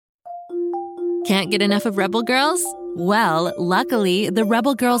Can't get enough of Rebel Girls? Well, luckily, the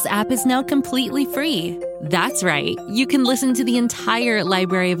Rebel Girls app is now completely free. That's right, you can listen to the entire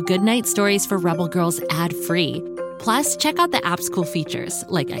library of goodnight stories for Rebel Girls ad-free. Plus, check out the app's cool features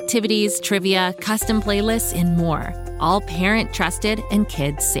like activities, trivia, custom playlists, and more. All parent-trusted and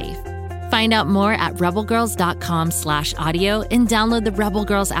kids-safe. Find out more at rebelgirls.com/audio and download the Rebel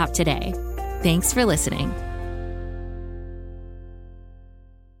Girls app today. Thanks for listening.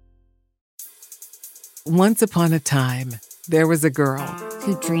 Once upon a time, there was a girl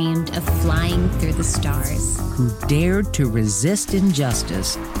who dreamed of flying through the stars, who dared to resist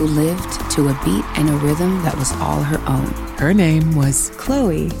injustice, who lived to a beat and a rhythm that was all her own. Her name was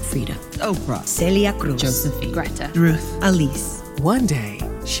Chloe, Frida, Oprah, Celia Cruz, Josephine, Greta, Ruth, Alice. One day,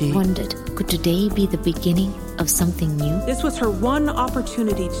 she wondered, could today be the beginning of something new? This was her one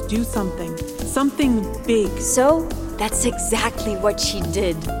opportunity to do something big. So that's exactly what she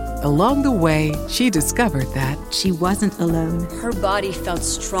did. Along the way, she discovered that she wasn't alone. Her body felt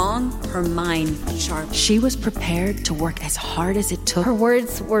strong, her mind sharp. She was prepared to work as hard as it took. Her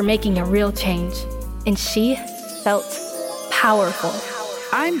words were making a real change, and she felt powerful.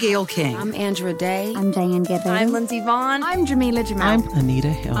 I'm Gail King. I'm Andra Day. I'm Diane Guerrero. I'm Lindsay Vaughn. I'm Jamila Jamal. I'm Anita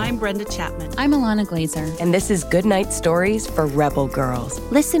Hill. I'm Brenda Chapman. I'm Alana Glazer. And this is Goodnight Stories for Rebel Girls.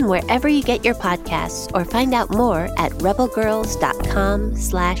 Listen wherever you get your podcasts or find out more at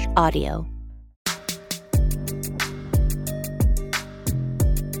rebelgirls.com/audio.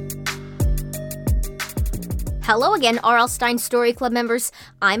 Hello again, R.L. Stine Story Club members.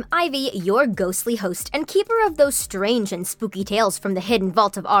 I'm Ivy, your ghostly host and keeper of those strange and spooky tales from the hidden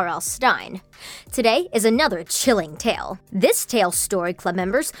vault of R.L. Stine. Today is another chilling tale. This tale, Story Club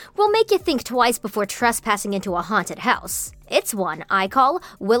members, will make you think twice before trespassing into a haunted house. It's one I call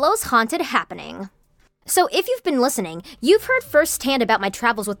Willow's Haunted Happening. So if you've been listening, you've heard firsthand about my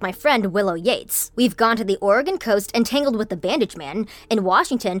travels with my friend Willow Yates. We've gone to the Oregon coast and tangled with the Bandage Man. In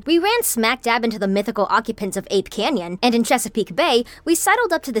Washington, we ran smack dab into the mythical occupants of Ape Canyon, and in Chesapeake Bay, we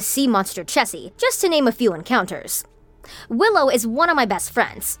sidled up to the sea monster Chessie, just to name a few encounters. Willow is one of my best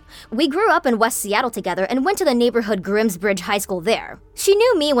friends. We grew up in West Seattle together and went to the neighborhood Grimsbridge High School there. She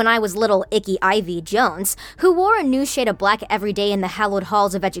knew me when I was little Icky Ivy Jones, who wore a new shade of black every day in the hallowed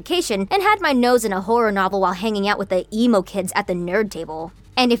halls of education and had my nose in a horror novel while hanging out with the emo kids at the nerd table.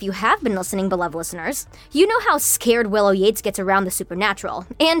 And if you have been listening, beloved listeners, you know how scared Willow Yates gets around the supernatural,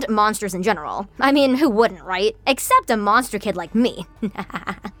 and monsters in general. I mean, who wouldn't, right? Except a monster kid like me.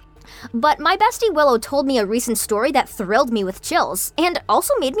 But my bestie Willow told me a recent story that thrilled me with chills, and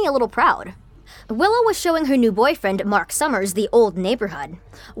also made me a little proud. Willow was showing her new boyfriend, Mark Summers, the old neighborhood.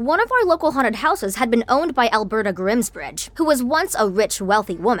 One of our local haunted houses had been owned by Alberta Grimsbridge, who was once a rich,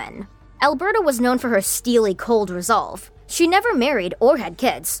 wealthy woman. Alberta was known for her steely, cold resolve. She never married or had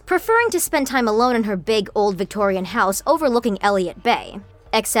kids, preferring to spend time alone in her big, old Victorian house overlooking Elliott Bay.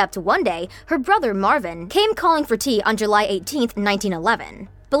 Except one day, her brother Marvin came calling for tea on July 18th, 1911.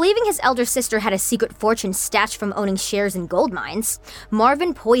 Believing his elder sister had a secret fortune stashed from owning shares in gold mines,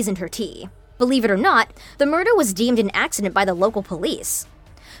 Marvin poisoned her tea. Believe it or not, the murder was deemed an accident by the local police.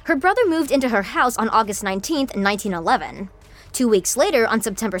 Her brother moved into her house on August 19th, 1911. 2 weeks later, on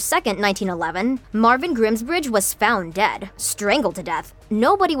September 2nd, 1911, Marvin Grimsbridge was found dead, strangled to death.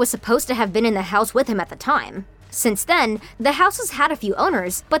 Nobody was supposed to have been in the house with him at the time. Since then, the house has had a few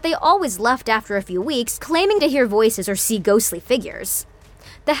owners, but they always left after a few weeks, claiming to hear voices or see ghostly figures.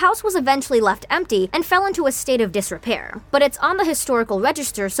 The house was eventually left empty and fell into a state of disrepair, but it's on the historical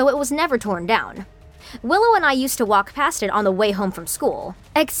register, so it was never torn down. Willow and I used to walk past it on the way home from school,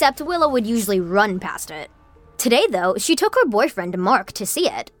 except Willow would usually run past it. Today, though, she took her boyfriend, Mark, to see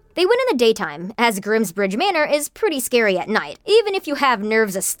it. They went in the daytime, as Grimsbridge Manor is pretty scary at night, even if you have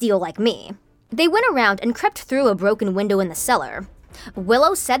nerves of steel like me. They went around and crept through a broken window in the cellar.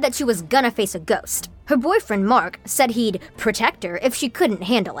 Willow said that she was gonna face a ghost. Her boyfriend, Mark, said he'd protect her if she couldn't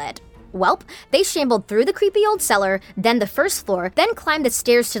handle it. Welp, they shambled through the creepy old cellar, then the first floor, then climbed the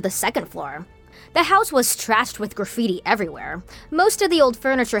stairs to the second floor. The house was trashed with graffiti everywhere. Most of the old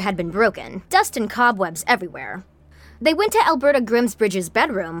furniture had been broken, dust and cobwebs everywhere. They went to Alberta Grimsbridge's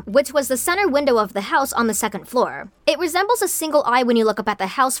bedroom, which was the center window of the house on the second floor. It resembles a single eye when you look up at the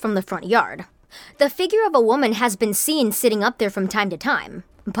house from the front yard. The figure of a woman has been seen sitting up there from time to time.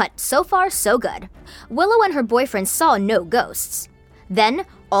 But so far, so good. Willow and her boyfriend saw no ghosts. Then,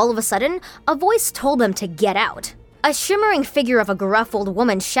 all of a sudden, a voice told them to get out. A shimmering figure of a gruff old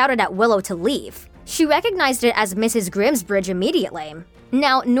woman shouted at Willow to leave. She recognized it as Mrs. Grimsbridge immediately.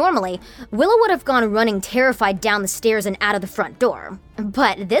 Now, normally, Willow would have gone running terrified down the stairs and out of the front door.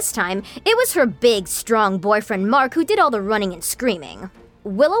 But this time, it was her big, strong boyfriend Mark who did all the running and screaming.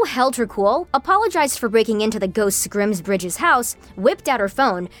 Willow held her cool, apologized for breaking into the ghost Grimsbridge's house, whipped out her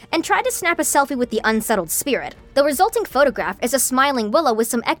phone, and tried to snap a selfie with the unsettled spirit. The resulting photograph is a smiling Willow with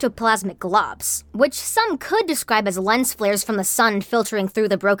some ectoplasmic globs, which some could describe as lens flares from the sun filtering through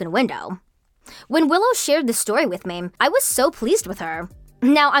the broken window. When Willow shared this story with me, I was so pleased with her.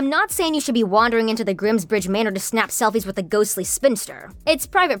 Now, I'm not saying you should be wandering into the Grimsbridge Manor to snap selfies with a ghostly spinster. It's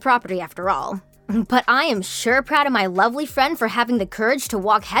private property after all. But I am sure proud of my lovely friend for having the courage to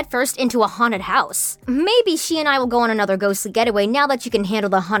walk headfirst into a haunted house. Maybe she and I will go on another ghostly getaway now that you can handle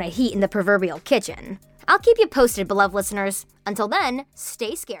the haunted heat in the proverbial kitchen. I'll keep you posted, beloved listeners. Until then,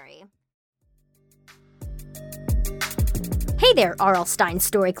 stay scary. Hey there, R.L. Stine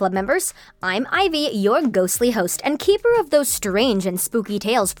Story Club members. I'm Ivy, your ghostly host and keeper of those strange and spooky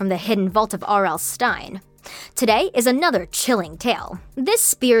tales from the hidden vault of R.L. Stine. Today is another chilling tale. This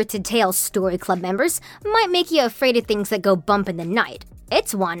spirited tale, Story Club members, might make you afraid of things that go bump in the night.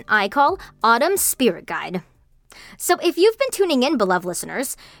 It's one I call Autumn's Spirit Guide. So if you've been tuning in, beloved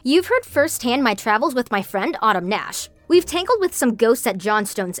listeners, you've heard firsthand my travels with my friend Autumn Nash. We've tangled with some ghosts at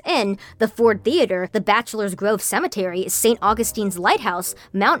Johnstone's Inn, the Ford Theater, the Bachelor's Grove Cemetery, St. Augustine's Lighthouse,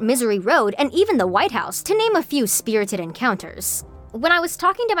 Mount Misery Road, and even the White House, to name a few spirited encounters. When I was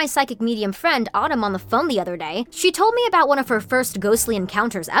talking to my psychic medium friend Autumn on the phone the other day, she told me about one of her first ghostly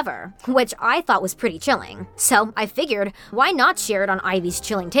encounters ever, which I thought was pretty chilling. So I figured, why not share it on Ivy's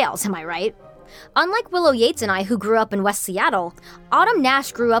Chilling Tales, am I right? Unlike Willow Yates and I, who grew up in West Seattle, Autumn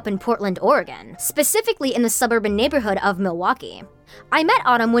Nash grew up in Portland, Oregon, specifically in the suburban neighborhood of Milwaukee. I met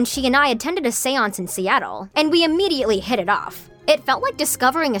Autumn when she and I attended a seance in Seattle, and we immediately hit it off. It felt like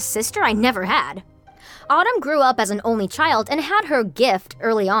discovering a sister I never had. Autumn grew up as an only child and had her gift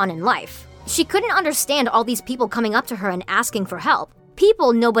early on in life. She couldn't understand all these people coming up to her and asking for help,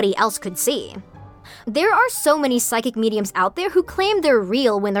 people nobody else could see. There are so many psychic mediums out there who claim they're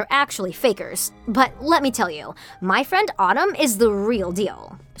real when they're actually fakers. But let me tell you, my friend Autumn is the real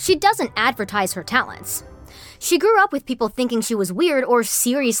deal. She doesn't advertise her talents. She grew up with people thinking she was weird or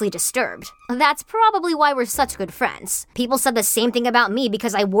seriously disturbed. That's probably why we're such good friends. People said the same thing about me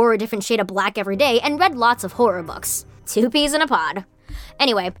because I wore a different shade of black every day and read lots of horror books. 2 peas in a pod.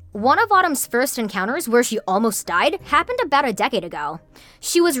 Anyway, one of Autumn's first encounters where she almost died happened about a decade ago.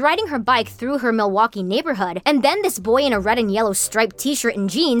 She was riding her bike through her Milwaukee neighborhood, and then this boy in a red and yellow striped t-shirt and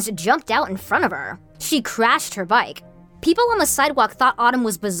jeans jumped out in front of her. She crashed her bike. People on the sidewalk thought Autumn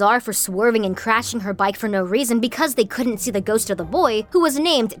was bizarre for swerving and crashing her bike for no reason because they couldn't see the ghost of the boy, who was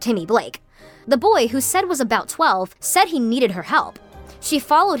named Timmy Blake. The boy, who said was about 12, said he needed her help. She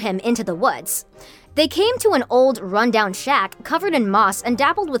followed him into the woods. They came to an old, run-down shack covered in moss and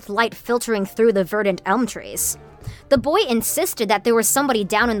dappled with light filtering through the verdant elm trees. The boy insisted that there was somebody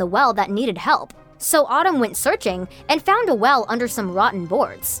down in the well that needed help. So Autumn went searching and found a well under some rotten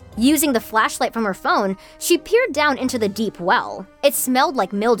boards. Using the flashlight from her phone, she peered down into the deep well. It smelled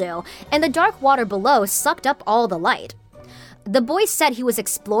like mildew, and the dark water below sucked up all the light. The boy said he was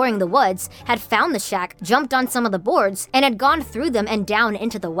exploring the woods, had found the shack, jumped on some of the boards, and had gone through them and down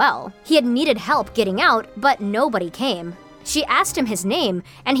into the well. He had needed help getting out, but nobody came. She asked him his name,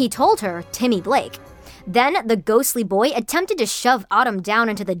 and he told her Timmy Blake. Then the ghostly boy attempted to shove Autumn down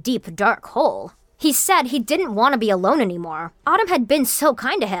into the deep, dark hole. He said he didn't want to be alone anymore. Autumn had been so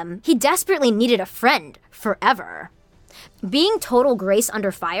kind to him. He desperately needed a friend, forever. Being total grace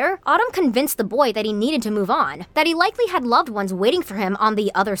under fire, Autumn convinced the boy that he needed to move on, that he likely had loved ones waiting for him on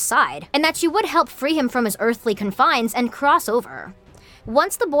the other side, and that she would help free him from his earthly confines and cross over.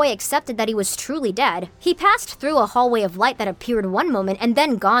 Once the boy accepted that he was truly dead, he passed through a hallway of light that appeared one moment and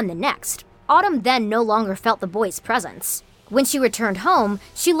then gone the next. Autumn then no longer felt the boy's presence. When she returned home,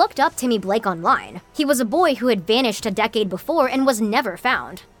 she looked up Timmy Blake online. He was a boy who had vanished a decade before and was never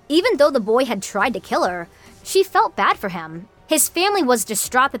found. Even though the boy had tried to kill her, she felt bad for him. His family was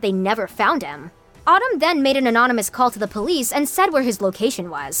distraught that they never found him. Autumn then made an anonymous call to the police and said where his location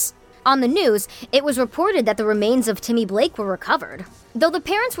was. On the news, it was reported that the remains of Timmy Blake were recovered. Though the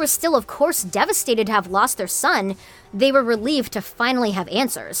parents were still, of course, devastated to have lost their son, they were relieved to finally have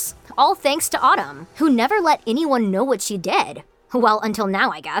answers. All thanks to Autumn, who never let anyone know what she did. Well, until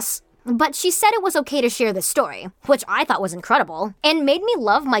now, I guess. But she said it was okay to share this story, which I thought was incredible, and made me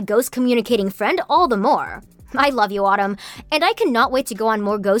love my ghost communicating friend all the more. I love you, Autumn, and I cannot wait to go on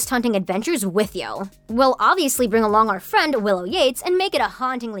more ghost hunting adventures with you. We'll obviously bring along our friend Willow Yates and make it a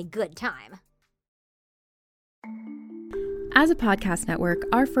hauntingly good time. As a podcast network,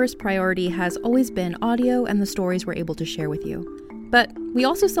 our first priority has always been audio and the stories we're able to share with you. But we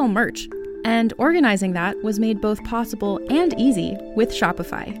also sell merch, and organizing that was made both possible and easy with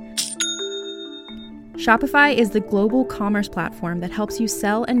Shopify. Shopify is the global commerce platform that helps you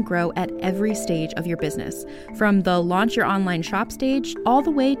sell and grow at every stage of your business, from the launch your online shop stage all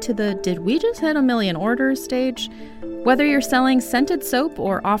the way to the did we just hit 1 million orders stage. Whether you're selling scented soap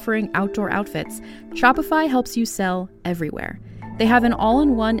or offering outdoor outfits, Shopify helps you sell everywhere. They have an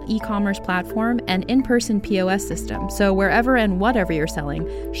all-in-one e-commerce platform and in-person POS system, so wherever and whatever you're selling,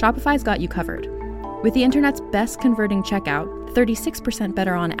 Shopify's got you covered. With the internet's best converting checkout, 36%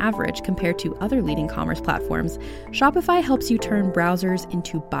 better on average compared to other leading commerce platforms, Shopify helps you turn browsers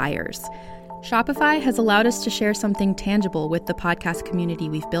into buyers. Shopify has allowed us to share something tangible with the podcast community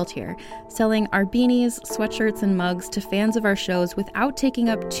we've built here, selling our beanies, sweatshirts, and mugs to fans of our shows without taking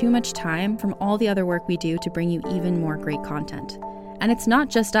up too much time from all the other work we do to bring you even more great content. And it's not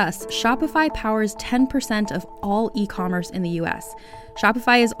just us. Shopify powers 10% of all e-commerce in the US.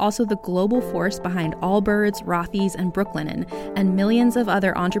 Shopify is also the global force behind Allbirds, Rothy's, and Brooklinen, and millions of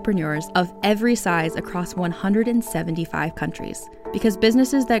other entrepreneurs of every size across 175 countries. Because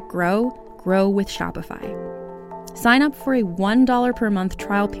businesses that grow with Shopify. Sign up for a $1 per month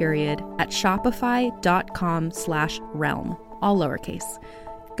trial period at shopify.com/realm, all lowercase.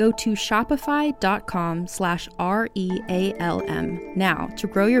 Go to shopify.com/REALM now to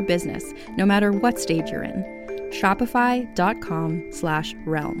grow your business, no matter what stage you're in.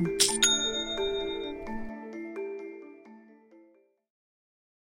 Shopify.com/realm.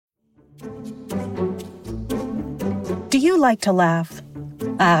 Do you like to laugh?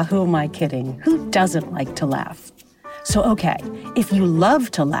 Who am I kidding? Who doesn't like to laugh? So, okay, if you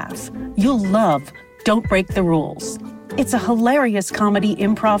love to laugh, you'll love Don't Break the Rules. It's a hilarious comedy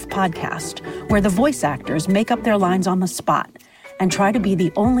improv podcast where the voice actors make up their lines on the spot and try to be the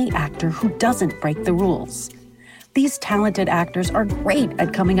only actor who doesn't break the rules. These talented actors are great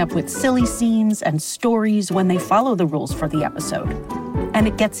at coming up with silly scenes and stories when they follow the rules for the episode. And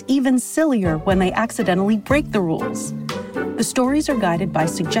it gets even sillier when they accidentally break the rules. The stories are guided by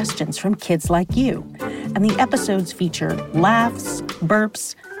suggestions from kids like you, and the episodes feature laughs,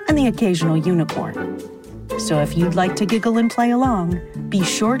 burps, and the occasional unicorn. So if you'd like to giggle and play along, be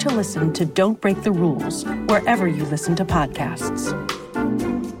sure to listen to Don't Break the Rules wherever you listen to podcasts.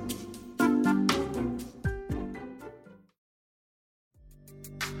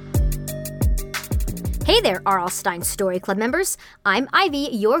 Hey there, R.L. Stine Story Club members. I'm Ivy,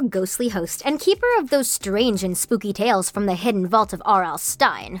 your ghostly host and keeper of those strange and spooky tales from the hidden vault of R.L.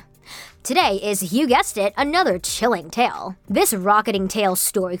 Stine. Today is, you guessed it, another chilling tale. This rocketing tale,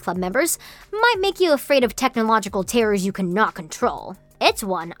 Story Club members, might make you afraid of technological terrors you cannot control. It's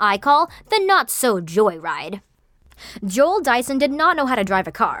one I call the Not-So-Joyride. Joel Dyson did not know how to drive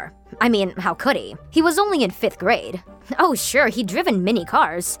a car. I mean, how could he? He was only in 5th grade. Oh sure, he'd driven mini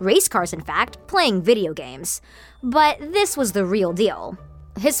cars, race cars in fact, playing video games. But this was the real deal.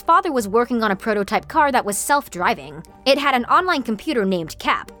 His father was working on a prototype car that was self-driving. It had an online computer named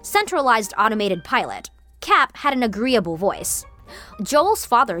CAP, Centralized Automated Pilot. CAP had an agreeable voice. Joel's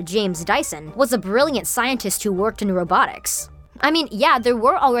father, James Dyson, was a brilliant scientist who worked in robotics. I mean, yeah, there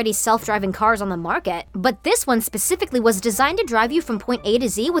were already self-driving cars on the market, but this one specifically was designed to drive you from point A to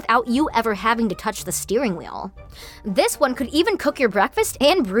Z without you ever having to touch the steering wheel. This one could even cook your breakfast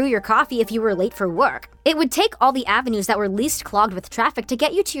and brew your coffee if you were late for work. It would take all the avenues that were least clogged with traffic to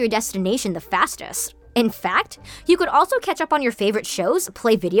get you to your destination the fastest. In fact, you could also catch up on your favorite shows,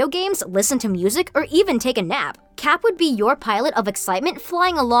 play video games, listen to music, or even take a nap. Cap would be your pilot of excitement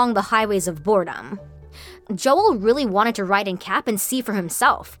flying along the highways of boredom. Joel really wanted to ride in Cap and see for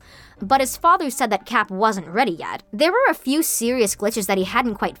himself, but his father said that Cap wasn't ready yet. There were a few serious glitches that he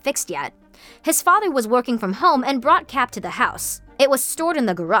hadn't quite fixed yet. His father was working from home and brought Cap to the house. It was stored in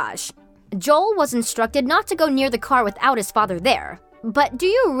the garage. Joel was instructed not to go near the car without his father there. But do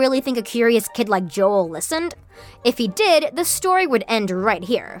you really think a curious kid like Joel listened? If he did, the story would end right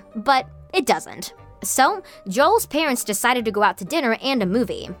here, but it doesn't. So, Joel's parents decided to go out to dinner and a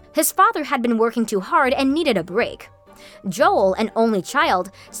movie. His father had been working too hard and needed a break. Joel, an only child,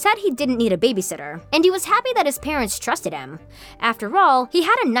 said he didn't need a babysitter, and he was happy that his parents trusted him. After all, he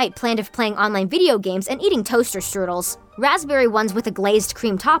had a night planned of playing online video games and eating toaster strudels. Raspberry ones with a glazed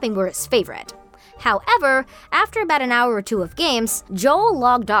cream topping were his favorite. However, after about an hour or two of games, Joel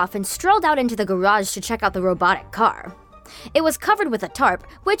logged off and strolled out into the garage to check out the robotic car. It was covered with a tarp,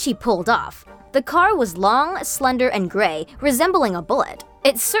 which he pulled off. The car was long, slender, and gray, resembling a bullet.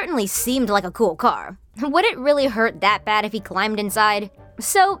 It certainly seemed like a cool car. Would it really hurt that bad if he climbed inside?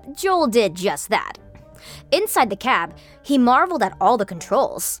 So, Joel did just that. Inside the cab, he marveled at all the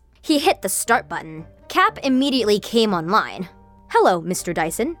controls. He hit the start button. Cap immediately came online. "Hello, Mr.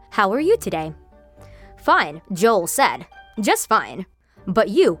 Dyson. How are you today?" "Fine," Joel said. "Just fine." "But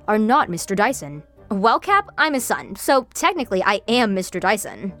you are not Mr. Dyson." Well, Cap, I'm his son, so technically I am Mr.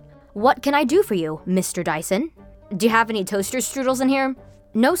 Dyson. What can I do for you, Mr. Dyson? Do you have any toaster strudels in here?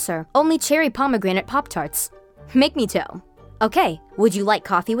 No, sir. Only cherry pomegranate Pop-Tarts. Make me two. Okay, would you like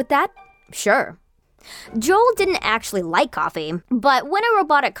coffee with that? Sure. Joel didn't actually like coffee, but when a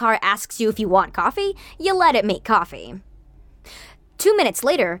robotic car asks you if you want coffee, you let it make coffee. 2 minutes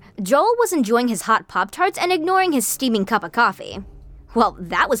later, Joel was enjoying his hot Pop-Tarts and ignoring his steaming cup of coffee. Well,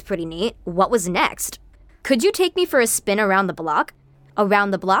 that was pretty neat. What was next? Could you take me for a spin around the block?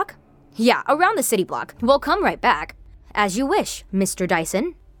 Around the block? Yeah, around the city block. We'll come right back. As you wish, Mr.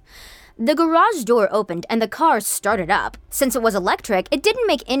 Dyson. The garage door opened and the car started up. Since it was electric, it didn't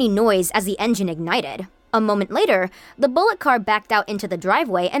make any noise as the engine ignited. A moment later, the bullet car backed out into the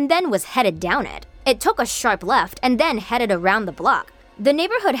driveway and then was headed down it. It took a sharp left and then headed around the block. The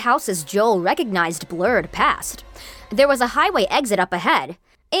neighborhood houses Joel recognized blurred past. There was a highway exit up ahead,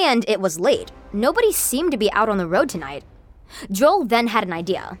 and it was late. Nobody seemed to be out on the road tonight. Joel then had an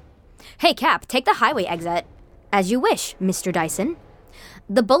idea. Hey, Cap, take the highway exit. As you wish, Mr. Dyson.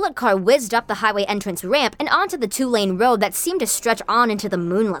 The bullet car whizzed up the highway entrance ramp and onto the 2-lane road that seemed to stretch on into the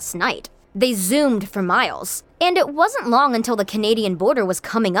moonless night. They zoomed for miles, and it wasn't long until the Canadian border was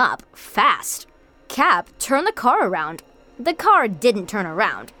coming up, fast. Cap, turn the car around. The car didn't turn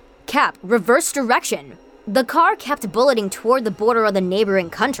around. Cap, reverse direction. The car kept bulleting toward the border of the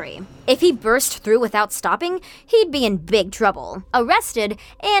neighboring country. If he burst through without stopping, he'd be in big trouble, arrested,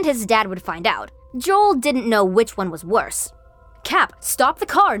 and his dad would find out. Joel didn't know which one was worse. Cap, stop the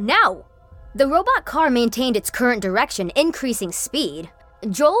car, now! The robot car maintained its current direction, increasing speed.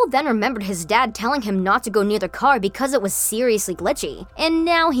 Joel then remembered his dad telling him not to go near the car because it was seriously glitchy, and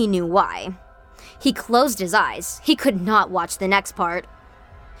now he knew why. He closed his eyes. He could not watch the next part.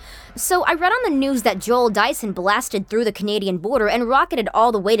 So I read on the news that Joel Dyson blasted through the Canadian border and rocketed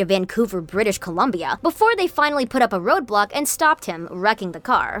all the way to Vancouver, British Columbia, before they finally put up a roadblock and stopped him, wrecking the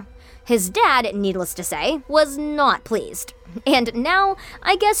car. His dad, needless to say, was not pleased. And now,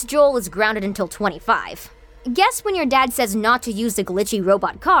 I guess Joel is grounded until 25. Guess when your dad says not to use the glitchy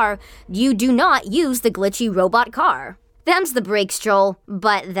robot car, you do not use the glitchy robot car. Them's the brakes, Joel.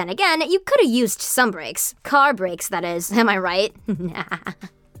 But then again, you could have used some brakes. Car brakes, that is. Am I right?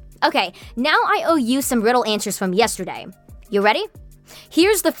 Okay, now I owe you some riddle answers from yesterday. You ready?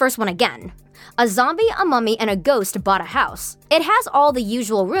 Here's the first one again. A zombie, a mummy, and a ghost bought a house. It has all the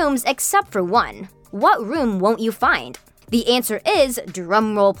usual rooms except for one. What room won't you find? The answer is,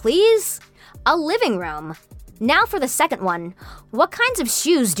 drumroll please, a living room. Now for the second one. What kinds of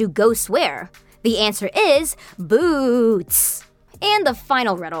shoes do ghosts wear? The answer is boots. And the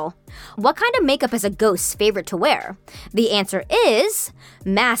final riddle. What kind of makeup is a ghost's favorite to wear? The answer is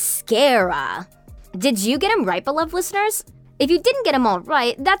mascara. Did you get them right, beloved listeners? If you didn't get them all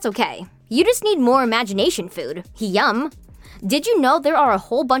right, that's okay. You just need more imagination food. Yum. Did you know there are a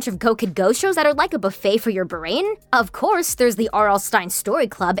whole bunch of Go Kid Go shows that are like a buffet for your brain? Of course, there's the R.L. Stine Story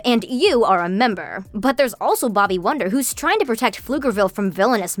Club, and you are a member. But there's also Bobby Wonder, who's trying to protect Pflugerville from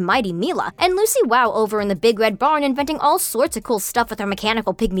villainous Mighty Mila, and Lucy Wow over in the Big Red Barn inventing all sorts of cool stuff with her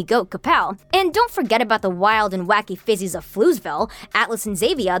mechanical pygmy goat, Kapow. And don't forget about the wild and wacky fizzies of Floozeville, Atlas and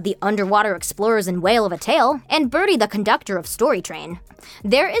Xavia, the underwater explorers and whale of a tale, and Birdie, the conductor of Story Train.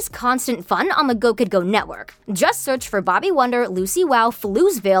 There is constant fun on the Go Kid Go network. Just search for Bobby Wonder, Lucy Wow,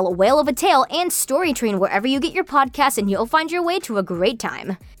 Floozeville, Whale of a Tale, and Story Train wherever you get your podcasts, and you'll find your way to a great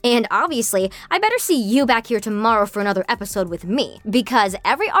time. And obviously, I better see you back here tomorrow for another episode with me, because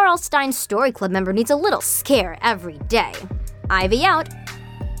every R.L. Stine Story Club member needs a little scare every day. Ivy out.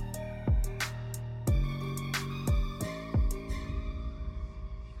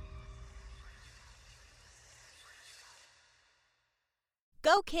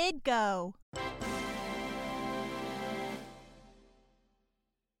 Go Kid Go!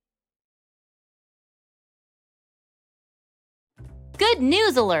 Good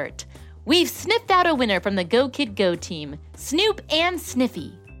news alert! We've sniffed out a winner from the Go Kid Go team, Snoop and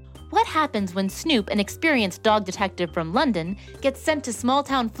Sniffy. What happens when Snoop, an experienced dog detective from London, gets sent to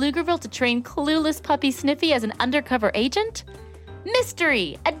small-town Pflugerville to train clueless puppy Sniffy as an undercover agent?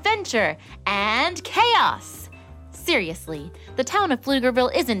 Mystery, adventure, and chaos! Seriously, the town of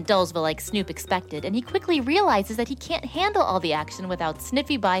Pflugerville isn't Dullsville like Snoop expected, and he quickly realizes that he can't handle all the action without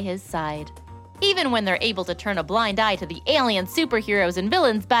Sniffy by his side. Even when they're able to turn a blind eye to the alien superheroes and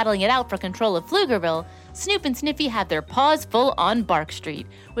villains battling it out for control of Pflugerville, Snoop and Sniffy have their paws full on Bark Street,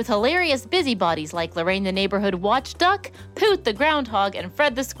 with hilarious busybodies like Lorraine the neighborhood watch duck, Poot the groundhog, and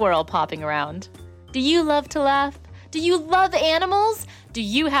Fred the squirrel popping around. Do you love to laugh? Do you love animals? Do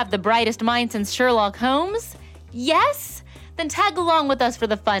you have the brightest mind since Sherlock Holmes? Yes? Then tag along with us for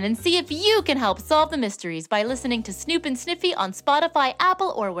the fun and see if you can help solve the mysteries by listening to Snoop and Sniffy on Spotify,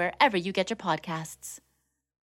 Apple, or wherever you get your podcasts.